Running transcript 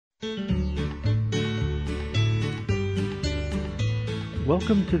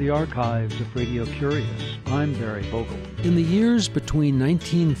Welcome to the archives of Radio Curious. I'm Barry Vogel. In the years between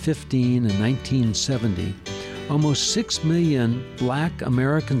 1915 and 1970, almost 6 million black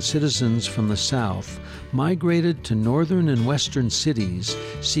American citizens from the South migrated to northern and western cities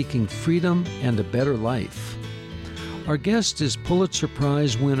seeking freedom and a better life. Our guest is Pulitzer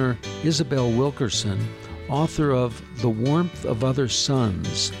Prize winner Isabel Wilkerson, author of The Warmth of Other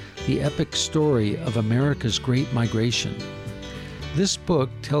Suns, the epic story of America's Great Migration. This book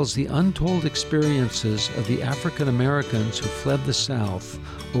tells the untold experiences of the African Americans who fled the South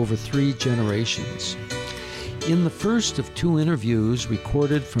over 3 generations. In the first of 2 interviews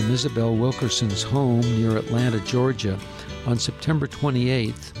recorded from Isabel Wilkerson's home near Atlanta, Georgia, on September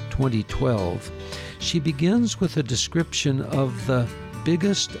 28, 2012, she begins with a description of the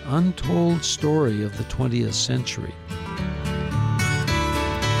biggest untold story of the 20th century.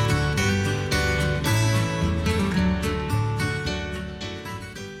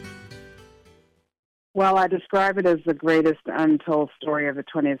 Well, I describe it as the greatest untold story of the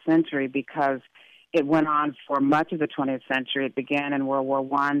 20th century because it went on for much of the 20th century. It began in World War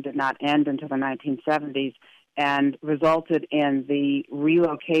I, did not end until the 1970s, and resulted in the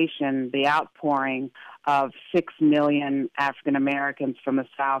relocation, the outpouring of 6 million African Americans from the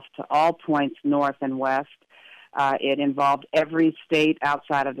South to all points north and west. It involved every state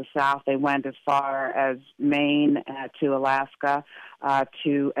outside of the South. They went as far as Maine to Alaska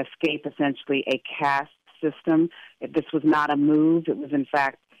to escape essentially a caste system. This was not a move. It was, in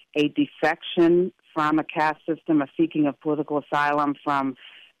fact, a defection from a caste system, a seeking of political asylum from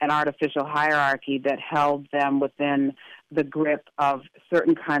an artificial hierarchy that held them within the grip of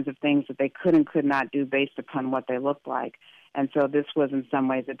certain kinds of things that they could and could not do based upon what they looked like. And so this was in some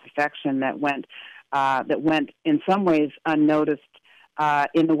ways a defection that went in some ways unnoticed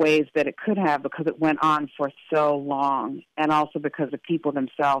in the ways that it could have, because it went on for so long, and also because the people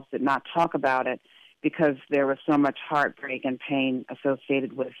themselves did not talk about it because there was so much heartbreak and pain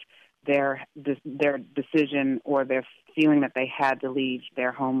associated with their decision or their feeling that they had to leave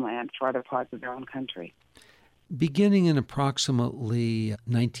their homeland for other parts of their own country. Beginning in approximately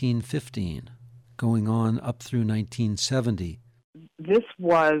 1915, going on up through 1970. This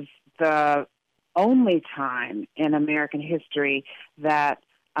was the only time in American history that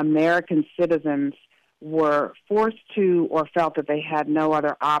American citizens were forced to or felt that they had no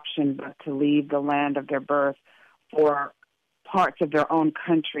other option but to leave the land of their birth for parts of their own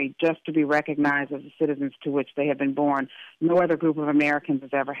country just to be recognized as the citizens to which they had been born. No other group of Americans has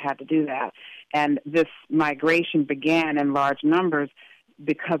ever had to do that. And this migration began in large numbers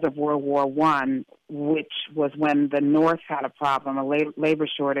because of World War I, which was when the North had a problem, a labor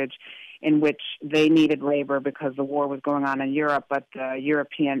shortage, in which they needed labor because the war was going on in Europe, but the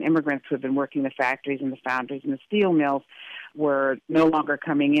European immigrants who had been working the factories and the foundries and the steel mills were no longer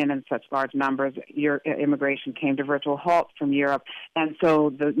coming in such large numbers. Immigration came to virtual halt from Europe, and so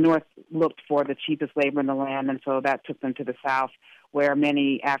the North looked for the cheapest labor in the land, and so that took them to the South, where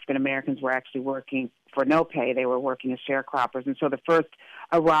many African Americans were actually working for no pay. They were working as sharecroppers, and so the first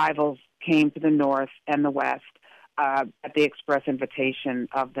arrivals came to the North and the West at the express invitation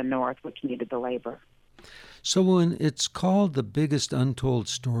of the North, which needed the labor. So when it's called the biggest untold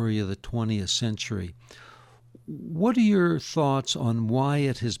story of the 20th century, what are your thoughts on why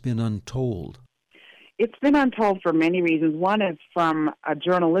it has been untold? It's been untold for many reasons. One is from a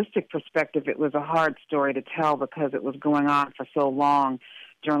journalistic perspective, it was a hard story to tell because it was going on for so long.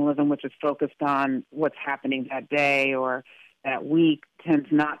 Journalism, which is focused on what's happening that day or that week, tends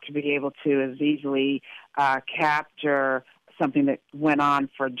not to be able to as easily capture something that went on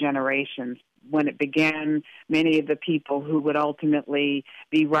for generations. When it began, many of the people who would ultimately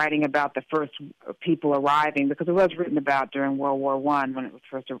be writing about the first people arriving, because it was written about during World War I when it was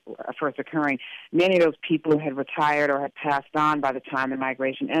first occurring, many of those people had retired or had passed on by the time the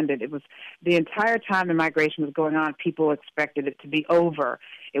migration ended. It was the entire time the migration was going on, people expected it to be over.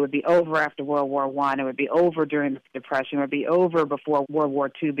 It would be over after World War I. It would be over during the Depression. It would be over before World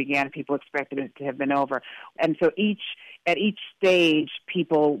War II began. People expected it to have been over. And so at each stage,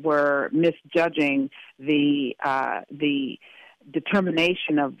 people were misjudging the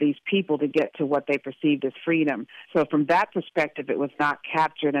determination of these people to get to what they perceived as freedom. So from that perspective, it was not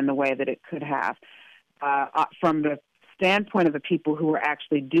captured in the way that it could have. From the standpoint of the people who were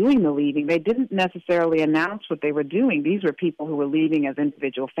actually doing the leaving, they didn't necessarily announce what they were doing. These were people who were leaving as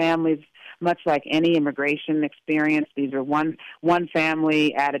individual families, much like any immigration experience. These are one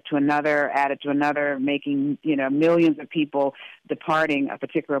family added to another, making, millions of people departing a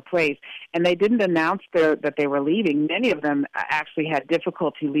particular place. And they didn't announce that they were leaving. Many of them actually had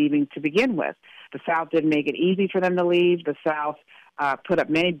difficulty leaving to begin with. The South didn't make it easy for them to leave. The South put up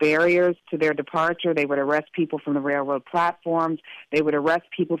many barriers to their departure. They would arrest people from the railroad platforms. They would arrest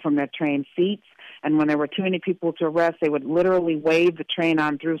people from their train seats. And when there were too many people to arrest, they would literally wave the train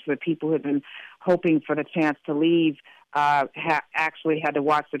on through, so that people who had been hoping for the chance to leave actually had to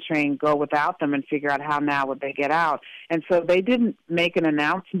watch the train go without them and figure out how now would they get out. And so they didn't make an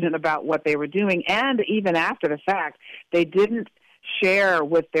announcement about what they were doing. And even after the fact, they didn't share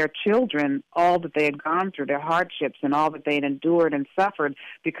with their children all that they had gone through, their hardships and all that they had endured and suffered,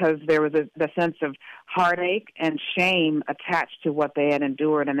 because there was the sense of heartache and shame attached to what they had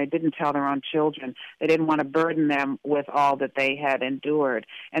endured, and they didn't tell their own children. They didn't want to burden them with all that they had endured.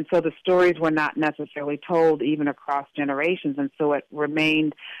 And so the stories were not necessarily told even across generations, and so it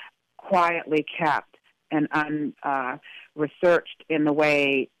remained quietly kept and researched in the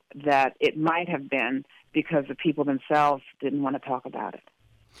way that it might have been, because the people themselves didn't want to talk about it.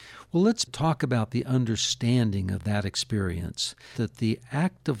 Well, let's talk about the understanding of that experience, that the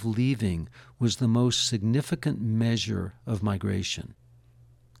act of leaving was the most significant measure of migration.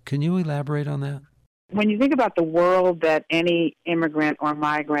 Can you elaborate on that? When you think about the world that any immigrant or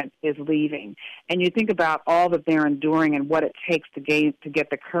migrant is leaving, and you think about all that they're enduring and what it takes to get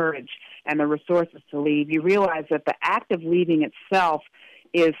the courage and the resources to leave, you realize that the act of leaving itself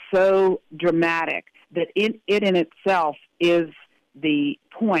is so dramatic that it in itself is the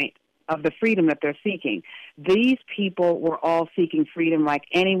point of the freedom that they're seeking. These people were all seeking freedom like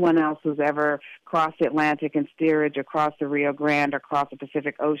anyone else who's ever crossed the Atlantic in steerage, across the Rio Grande, across the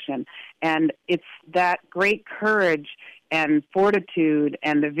Pacific Ocean. And it's that great courage and fortitude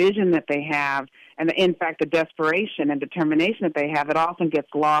and the vision that they have, and in fact the desperation and determination that they have, it often gets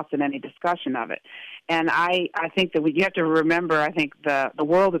lost in any discussion of it. And I think that you have to remember, I think, the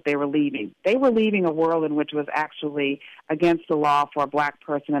world that they were leaving. They were leaving a world in which was actually against the law for a black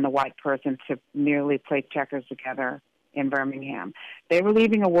person and a white person to merely play checkers together in Birmingham. They were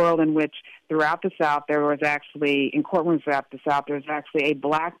leaving a world in which throughout the South there was actually, in courtrooms throughout the South, there was actually a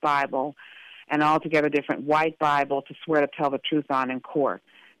black Bible and altogether different white Bible to swear to tell the truth on in court.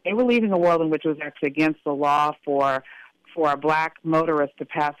 They were leaving a world in which it was actually against the law for a black motorist to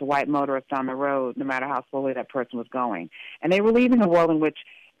pass a white motorist on the road, no matter how slowly that person was going. And they were leaving a world in which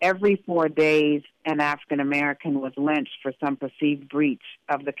every 4 days an African-American was lynched for some perceived breach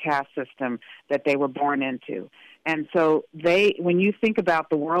of the caste system that they were born into. And so when you think about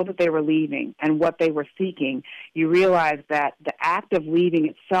the world that they were leaving and what they were seeking, you realize that the act of leaving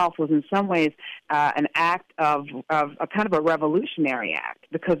itself was in some ways an act of a kind of a revolutionary act,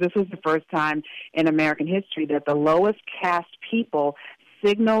 because this was the first time in American history that the lowest caste people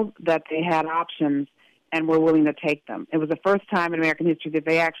signaled that they had options and were willing to take them. It was the first time in American history that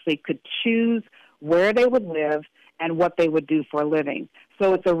they actually could choose where they would live and what they would do for a living.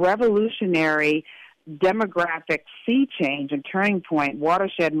 So it's a revolutionary demographic sea change and turning point,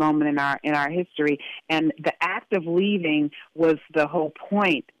 watershed moment in our history, and the act of leaving was the whole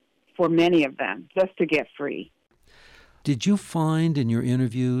point for many of them, just to get free. Did you find in your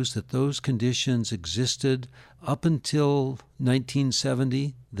interviews that those conditions existed up until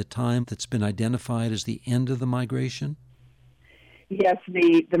 1970, the time that's been identified as the end of the migration? Yes,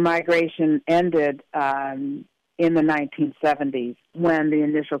 the migration ended in the 1970s, when the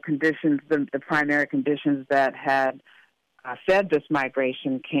initial conditions, the primary conditions that had fed this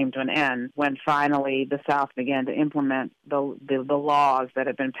migration came to an end, when finally the South began to implement the laws that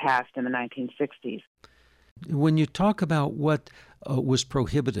had been passed in the 1960s. When you talk about what was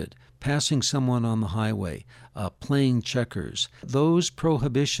prohibited, passing someone on the highway, playing checkers, those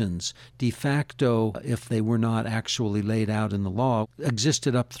prohibitions de facto, if they were not actually laid out in the law,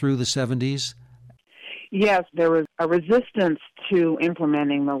 existed up through the 70s? Yes, there was a resistance to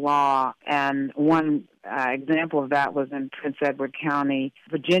implementing the law, and one example of that was in Prince Edward County,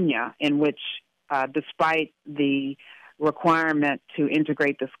 Virginia, in which, despite the requirement to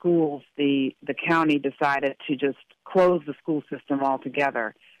integrate the schools, the county decided to just close the school system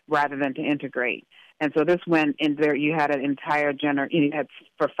altogether rather than to integrate. And so this went in there. You had an entire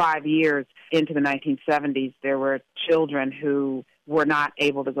for 5 years into the 1970s, there were children who were not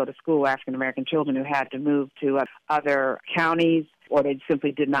able to go to school, African-American children who had to move to other counties, or they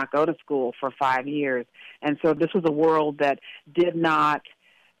simply did not go to school for 5 years. And so this was a world that did not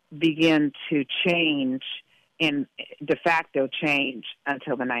begin to change in de facto change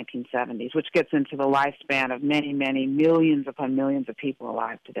until the 1970s, which gets into the lifespan of many, many millions upon millions of people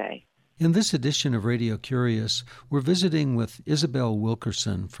alive today. In this edition of Radio Curious, we're visiting with Isabel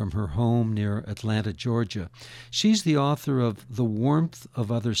Wilkerson from her home near Atlanta, Georgia. She's the author of The Warmth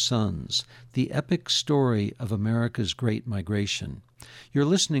of Other Suns, the epic story of America's Great Migration. You're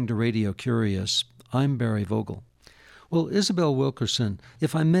listening to Radio Curious. I'm Barry Vogel. Well, Isabel Wilkerson,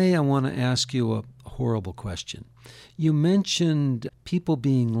 if I may, I want to ask you a horrible question. You mentioned people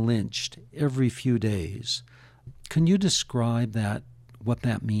being lynched every few days. Can you describe that, what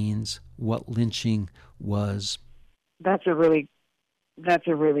that means, what lynching was? That's a really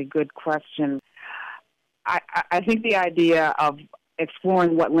good question. I think the idea of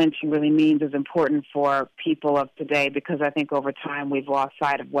exploring what lynching really means is important for people of today, because I think over time we've lost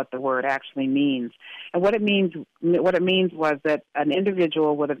sight of what the word actually means. And what it means was that an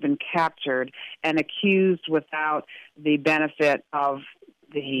individual would have been captured and accused without the benefit of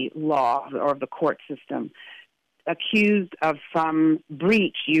the law or the court system, accused of some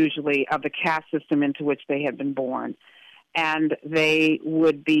breach, usually, of the caste system into which they had been born. And they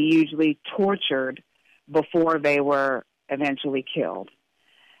would be usually tortured before they were eventually killed.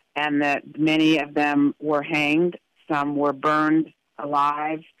 And that many of them were hanged, some were burned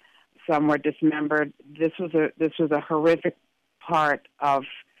alive, some were dismembered. This was a horrific part of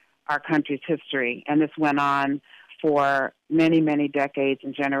our country's history, and this went on for many, many decades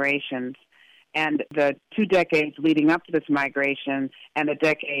and generations. And the 2 decades leading up to this migration and the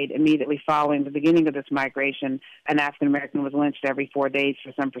decade immediately following the beginning of this migration, an African American was lynched every 4 days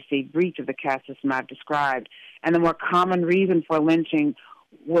for some perceived breach of the caste system I've described. And the more common reason for lynching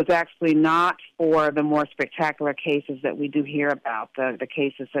was actually not for the more spectacular cases that we do hear about, the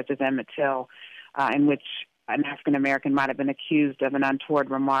cases such as Emmett Till, in which an African American might have been accused of an untoward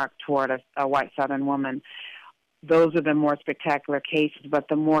remark toward a white Southern woman. Those are the more spectacular cases, but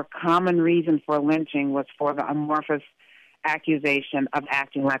the more common reason for lynching was for the amorphous accusation of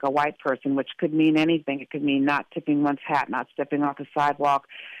acting like a white person, which could mean anything. It could mean not tipping one's hat, not stepping off the sidewalk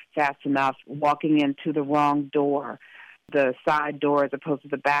fast enough, walking into the wrong door, the side door as opposed to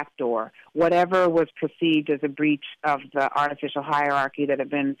the back door. Whatever was perceived as a breach of the artificial hierarchy that had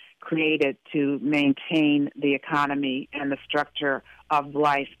been created to maintain the economy and the structure of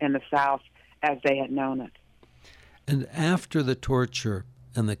life in the South as they had known it. And after the torture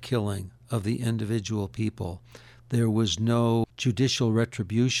and the killing of the individual people, there was no judicial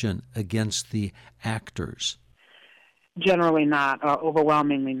retribution against the actors. Generally not, or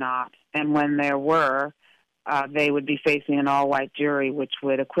overwhelmingly not. And when there were, they would be facing an all-white jury, which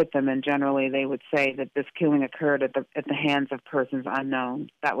would acquit them. And generally, they would say that this killing occurred at the hands of persons unknown.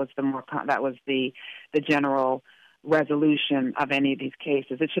 That was the general resolution of any of these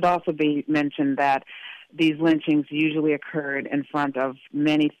cases. It should also be mentioned that these lynchings usually occurred in front of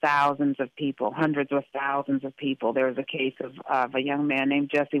many thousands of people, hundreds or thousands of people. There was a case of a young man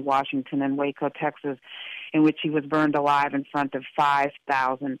named Jesse Washington in Waco, Texas, in which he was burned alive in front of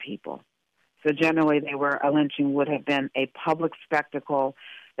 5,000 people. So generally, a lynching would have been a public spectacle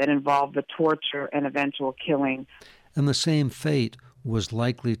that involved the torture and eventual killing. And the same fate was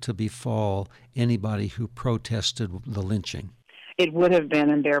likely to befall anybody who protested the lynching. It would have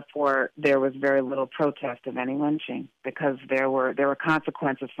been, and therefore there was very little protest of any lynching, because there were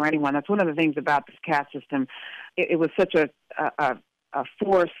consequences for anyone. That's one of the things about this caste system. It was such a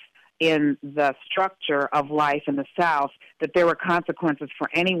force in the structure of life in the South that there were consequences for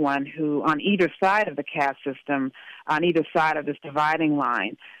anyone who, on either side of the caste system, on either side of this dividing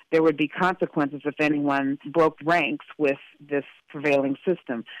line, there would be consequences if anyone broke ranks with this prevailing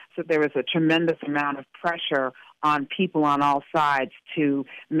system. So there was a tremendous amount of pressure on people on all sides to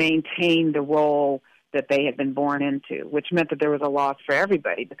maintain the role that they had been born into, which meant that there was a loss for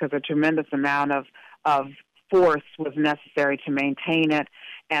everybody, because a tremendous amount of force was necessary to maintain it,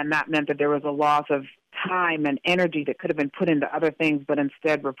 and that meant that there was a loss of time and energy that could have been put into other things, but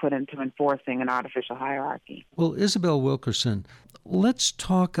instead were put into enforcing an artificial hierarchy. Well, Isabel Wilkerson, let's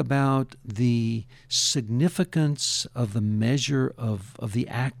talk about the significance of the measure of the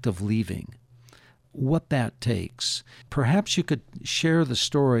act of leaving, what that takes. Perhaps you could share the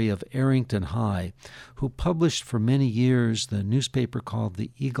story of Arrington High, who published for many years the newspaper called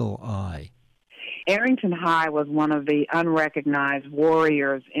the Eagle Eye. Arrington High was one of the unrecognized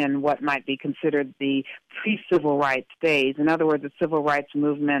warriors in what might be considered the pre-civil rights days. In other words, the civil rights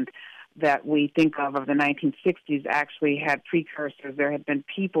movement that we think of the 1960s actually had precursors. There had been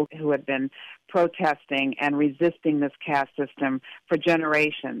people who had been protesting and resisting this caste system for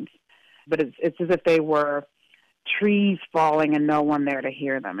generations. But it's as if they were trees falling and no one there to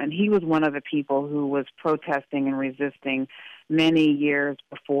hear them. And he was one of the people who was protesting and resisting many years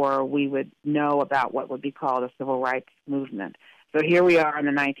before we would know about what would be called a civil rights movement. So here we are in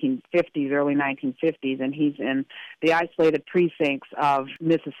the 1950s, early 1950s, and he's in the isolated precincts of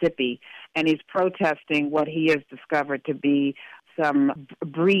Mississippi, and he's protesting what he has discovered to be some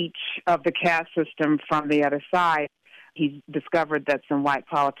breach of the caste system from the other side. He's discovered that some white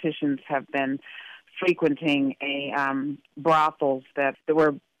politicians have been frequenting brothels that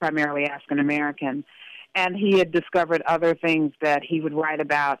were primarily African-American. And he had discovered other things that he would write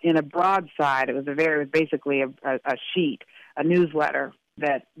about in a broadside. It was basically a sheet, a newsletter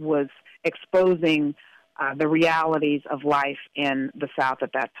that was exposing the realities of life in the South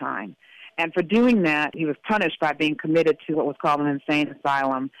at that time. And for doing that, he was punished by being committed to what was called an insane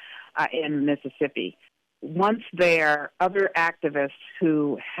asylum in Mississippi. Once there, other activists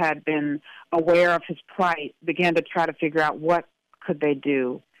who had been aware of his plight began to try to figure out what could they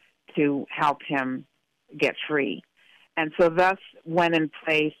do to help him get free. And so thus went in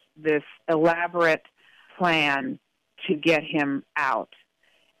place this elaborate plan to get him out.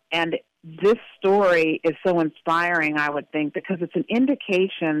 And this story is so inspiring, I would think, because it's an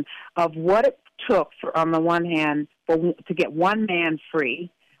indication of what it took, for, on the one hand, to get one man free,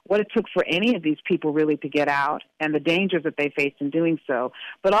 what it took for any of these people really to get out, and the dangers that they faced in doing so.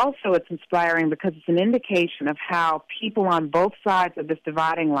 But also it's inspiring because it's an indication of how people on both sides of this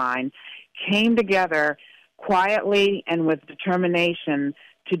dividing line came together quietly and with determination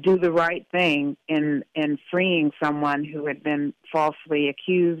to do the right thing in freeing someone who had been falsely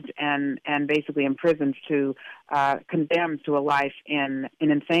accused and basically imprisoned condemned to a life in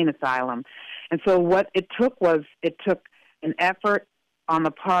an insane asylum. And so what it took an effort on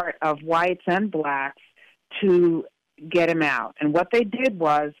the part of whites and blacks to get him out. And what they did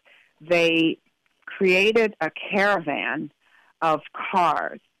was they created a caravan of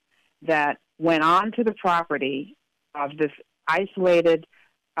cars that went onto the property of this isolated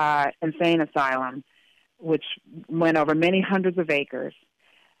insane asylum, which went over many hundreds of acres,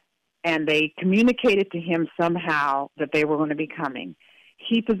 and they communicated to him somehow that they were going to be coming.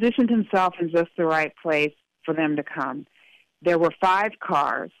 He positioned himself in just the right place for them to come. There were 5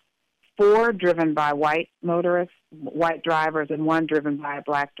 cars, 4 driven by white motorists, white drivers, and 1 driven by a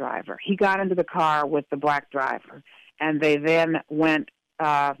black driver. He got into the car with the black driver, and they then went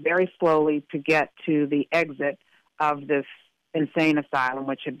very slowly to get to the exit of this insane asylum,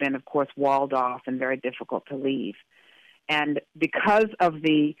 which had been, of course, walled off and very difficult to leave. And because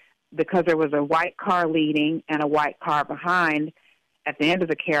there was a white car leading and a white car behind, at the end of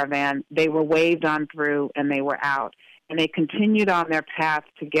the caravan, they were waved on through and they were out. And they continued on their path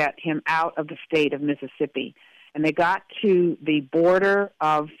to get him out of the state of Mississippi. And they got to the border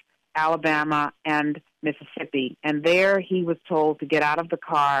of Alabama and Mississippi. And there he was told to get out of the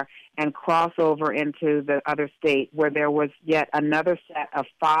car and cross over into the other state, where there was yet another set of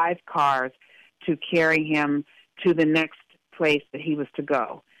 5 cars to carry him to the next place that he was to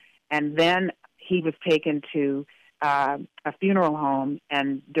go. And then he was taken to a funeral home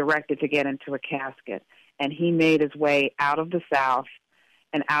and directed to get into a casket. And he made his way out of the South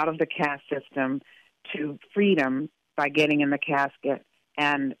and out of the caste system to freedom by getting in the casket.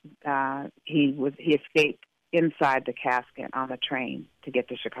 And he escaped inside the casket on the train to get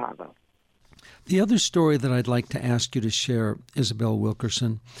to Chicago. The other story that I'd like to ask you to share, Isabel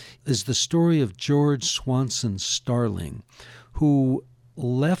Wilkerson, is the story of George Swanson Starling, who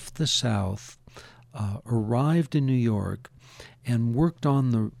left the South, arrived in New York, and worked on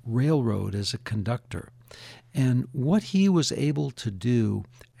the railroad as a conductor. And what he was able to do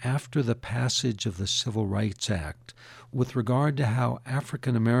after the passage of the Civil Rights Act with regard to how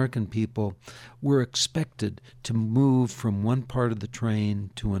African American people were expected to move from one part of the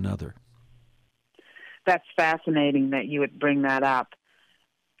train to another. That's fascinating that you would bring that up.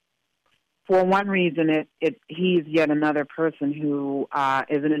 For one reason, he's yet another person who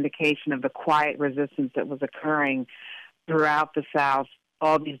is an indication of the quiet resistance that was occurring throughout the South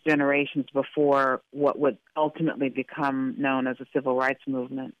all these generations before what would ultimately become known as a civil rights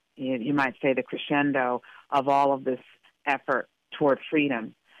movement. You might say the crescendo of all of this effort toward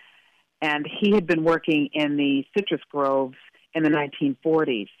freedom. And he had been working in the citrus groves in the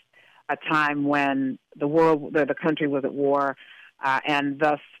 1940s, a time when the country was at war, and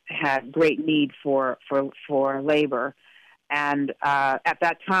thus had great need for labor. And at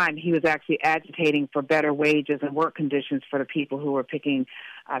that time, he was actually agitating for better wages and work conditions for the people who were picking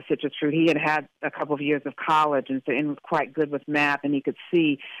citrus fruit. He had a couple of years of college and was quite good with math, and he could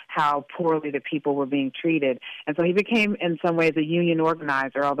see how poorly the people were being treated. And so he became, in some ways, a union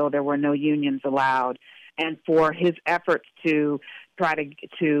organizer, although there were no unions allowed. and for his efforts to try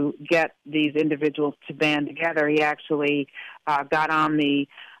to get these individuals to band together, he actually got on the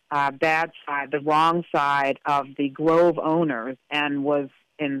bad side, the wrong side of the grove owners, and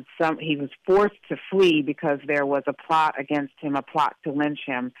he was forced to flee because there was a plot against him, a plot to lynch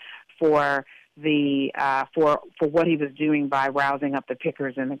him for for what he was doing by rousing up the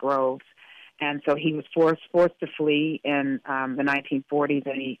pickers in the groves. And so he was forced to flee in the 1940s,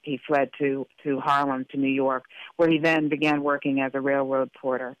 and he fled to Harlem, to New York, where he then began working as a railroad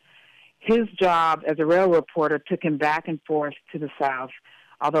porter. His job as a railroad porter took him back and forth to the South,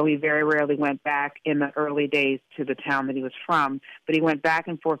 although he very rarely went back in the early days to the town that he was from. But he went back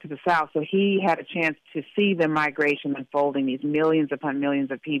and forth to the South, so he had a chance to see the migration unfolding, these millions upon millions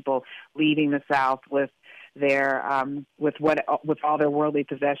of people leaving the South with with all their worldly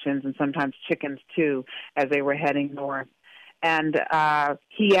possessions, and sometimes chickens too, as they were heading north. And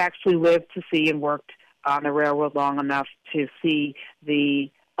he actually lived to see and worked on the railroad long enough to see the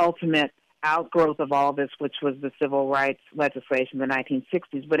ultimate outgrowth of all this, which was the civil rights legislation in the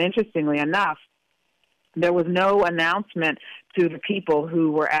 1960s. But interestingly enough, there was no announcement to the people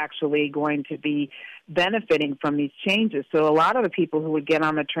who were actually going to be benefiting from these changes. So a lot of the people who would get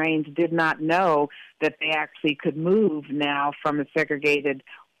on the trains did not know that they actually could move now from the segregated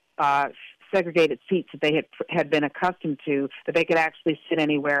seats that they had been accustomed to, that they could actually sit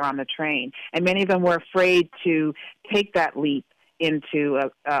anywhere on the train. And many of them were afraid to take that leap into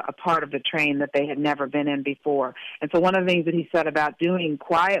a part of the train that they had never been in before. And so one of the things that he set about doing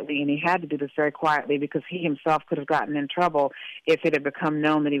quietly, and he had to do this very quietly because he himself could have gotten in trouble if it had become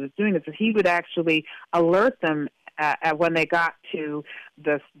known that he was doing this, is he would actually alert them when they got to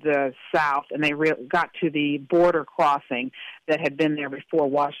the South and they got to the border crossing that had been there before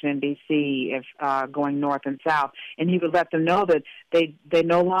Washington, D.C., going north and south. And he would let them know that they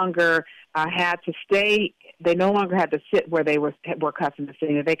no longer had to stay. They no longer had to sit where they were accustomed to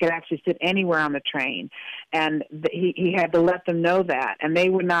sitting. They could actually sit anywhere on the train. And he had to let them know that. And they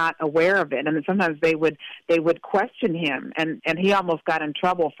were not aware of it. And then sometimes they would question him. And he almost got in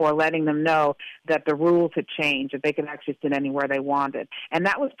trouble for letting them know that the rules had changed, that they could actually sit anywhere they wanted. And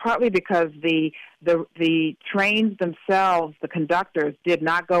that was partly because the trains themselves, the conductors, did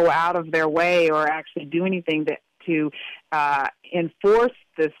not go out of their way or actually do anything to enforce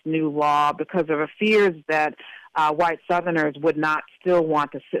this new law because of fears that white Southerners would not still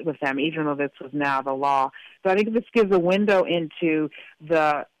want to sit with them, even though this was now the law. So I think this gives a window into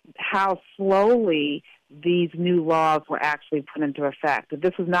how slowly these new laws were actually put into effect.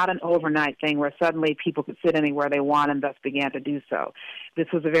 This was not an overnight thing where suddenly people could sit anywhere they want and thus began to do so. This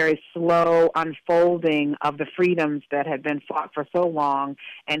was a very slow unfolding of the freedoms that had been fought for so long,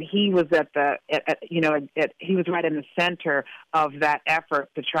 and he was he was right in the center of that effort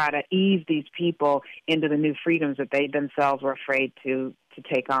to try to ease these people into the new freedoms that they themselves were afraid to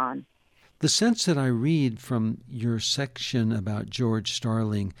take on. The sense that I read from your section about George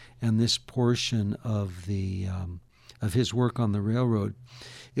Starling and this portion of of his work on the railroad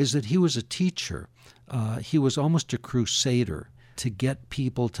is that he was a teacher. He was almost a crusader to get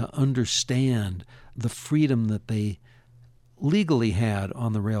people to understand the freedom that they legally had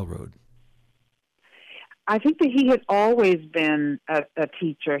on the railroad. I think that he had always been a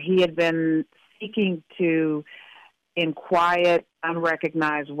teacher. He had been seeking to, in quiet,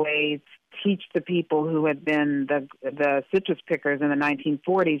 unrecognized ways, teach the people who had been the citrus pickers in the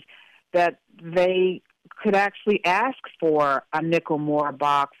 1940s that they could actually ask for a nickel more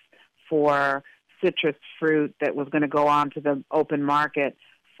box for citrus fruit that was going to go on to the open market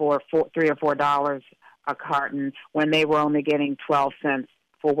for $3 or $4 a carton when they were only getting 12 cents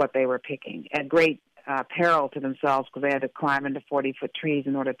for what they were picking, at great peril to themselves because they had to climb into 40-foot trees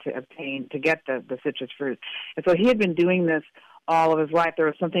in order to get the citrus fruit. And so he had been doing this all of his life. There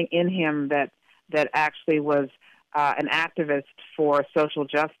was something in him that actually was an activist for social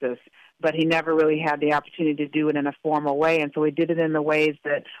justice, but he never really had the opportunity to do it in a formal way, and so he did it in the ways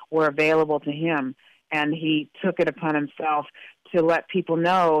that were available to him, and he took it upon himself to let people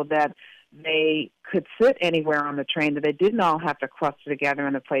know that they could sit anywhere on the train, that they didn't all have to cluster together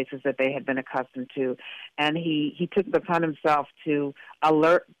in the places that they had been accustomed to, and he took it upon himself to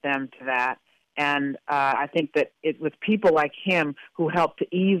alert them to that. And I think that it was people like him who helped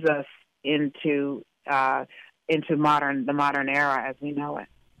to ease us into the modern era as we know it.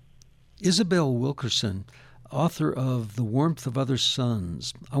 Isabel Wilkerson, author of The Warmth of Other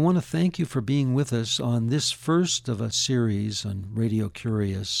Suns, I want to thank you for being with us on this first of a series on Radio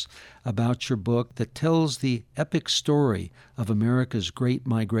Curious about your book that tells the epic story of America's great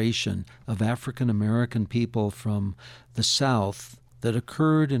migration of African American people from the South that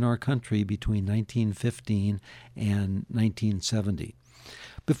occurred in our country between 1915 and 1970.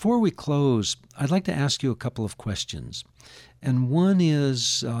 Before we close, I'd like to ask you a couple of questions. And one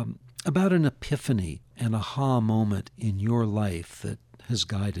is about an epiphany, an aha moment in your life that has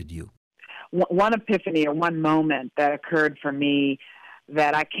guided you. One epiphany or one moment that occurred for me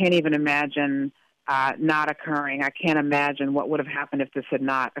that I can't even imagine not occurring. I can't imagine what would have happened if this had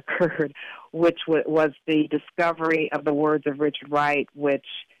not occurred, which was the discovery of the words of Richard Wright, which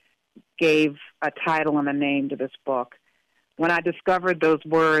gave a title and a name to this book. When I discovered those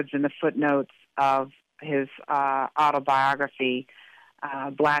words in the footnotes of his autobiography,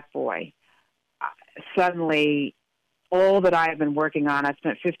 Black Boy, suddenly all that I have been working on, I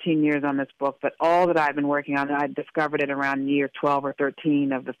spent 15 years on this book, but all that I've been working on, I discovered it around year 12 or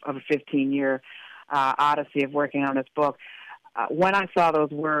 13 of a 15-year odyssey of working on this book. When I saw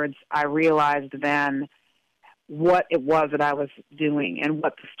those words, I realized then what it was that I was doing and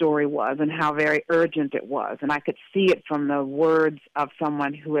what the story was and how very urgent it was. And I could see it from the words of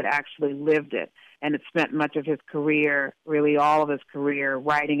someone who had actually lived it and had spent much of his career, really all of his career,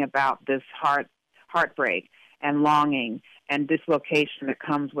 writing about this heartbreak and longing and dislocation that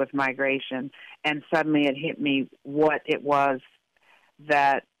comes with migration. And suddenly it hit me what it was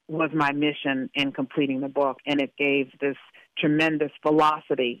that was my mission in completing the book, and it gave this tremendous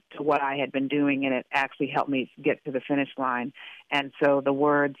velocity to what I had been doing, and it actually helped me get to the finish line. And so the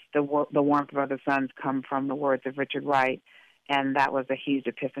words, the warmth of other suns, come from the words of Richard Wright, and that was a huge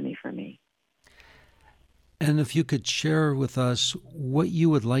epiphany for me. And if you could share with us what you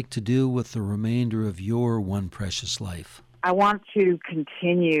would like to do with the remainder of your one precious life. I want to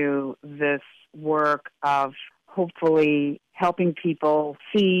continue this work of hopefully helping people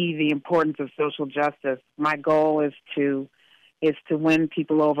see the importance of social justice. My goal is to win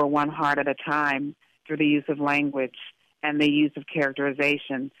people over one heart at a time through the use of language and the use of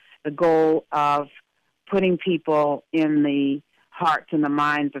characterization. The goal of putting people in the hearts and the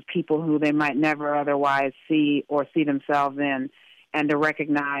minds of people who they might never otherwise see or see themselves in, and to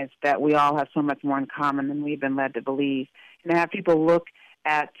recognize that we all have so much more in common than we've been led to believe. And to have people look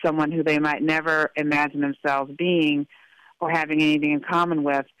at someone who they might never imagine themselves being or having anything in common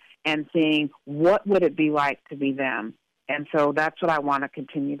with and seeing what would it be like to be them. And so that's what I want to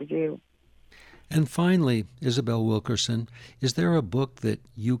continue to do. And finally, Isabel Wilkerson, is there a book that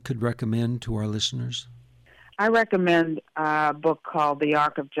you could recommend to our listeners? I recommend a book called The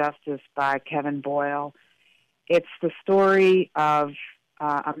Arc of Justice by Kevin Boyle. It's the story of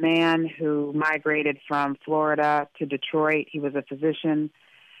a man who migrated from Florida to Detroit. He was a physician,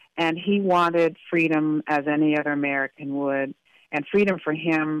 and he wanted freedom as any other American would. And freedom for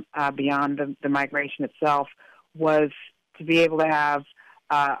him, beyond the migration itself, was to be able to have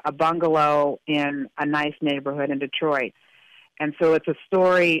a bungalow in a nice neighborhood in Detroit. And so it's a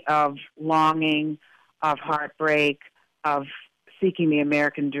story of longing, of heartbreak, of seeking the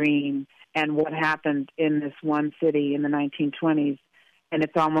American dream, and what happened in this one city in the 1920s. And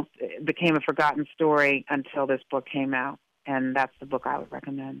it became a forgotten story until this book came out. And that's the book I would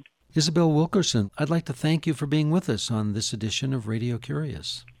recommend. Isabel Wilkerson, I'd like to thank you for being with us on this edition of Radio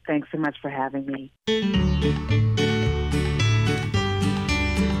Curious. Thanks so much for having me.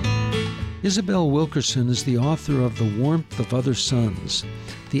 Isabel Wilkerson is the author of The Warmth of Other Suns,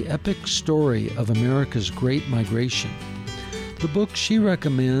 the epic story of America's Great Migration. The book she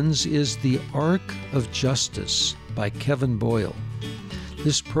recommends is The Arc of Justice by Kevin Boyle.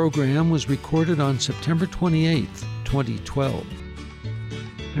 This program was recorded on September 28, 2012.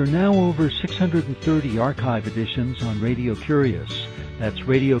 There are now over 630 archive editions on Radio Curious. That's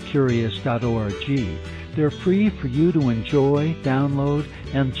radiocurious.org. They're free for you to enjoy, download,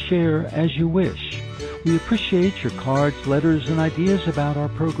 and share as you wish. We appreciate your cards, letters, and ideas about our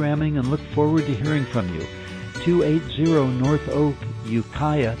programming and look forward to hearing from you. 280 North Oak,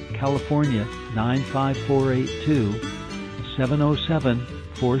 Ukiah, California, 95482,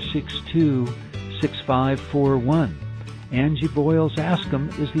 707-462-6541. Angie Boyles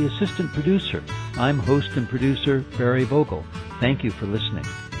Askham is the assistant producer. I'm host and producer Barry Vogel. Thank you for listening.